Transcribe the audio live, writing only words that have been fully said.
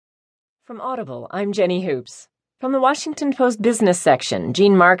From Audible, I'm Jenny Hoops. From the Washington Post business section,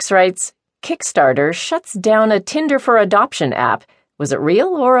 Gene Marks writes, Kickstarter shuts down a Tinder for adoption app. Was it real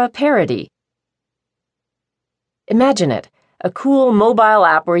or a parody? Imagine it, a cool mobile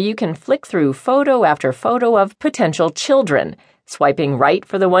app where you can flick through photo after photo of potential children, swiping right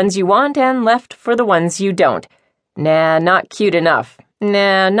for the ones you want and left for the ones you don't. Nah, not cute enough.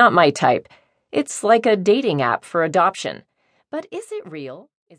 Nah, not my type. It's like a dating app for adoption. But is it real?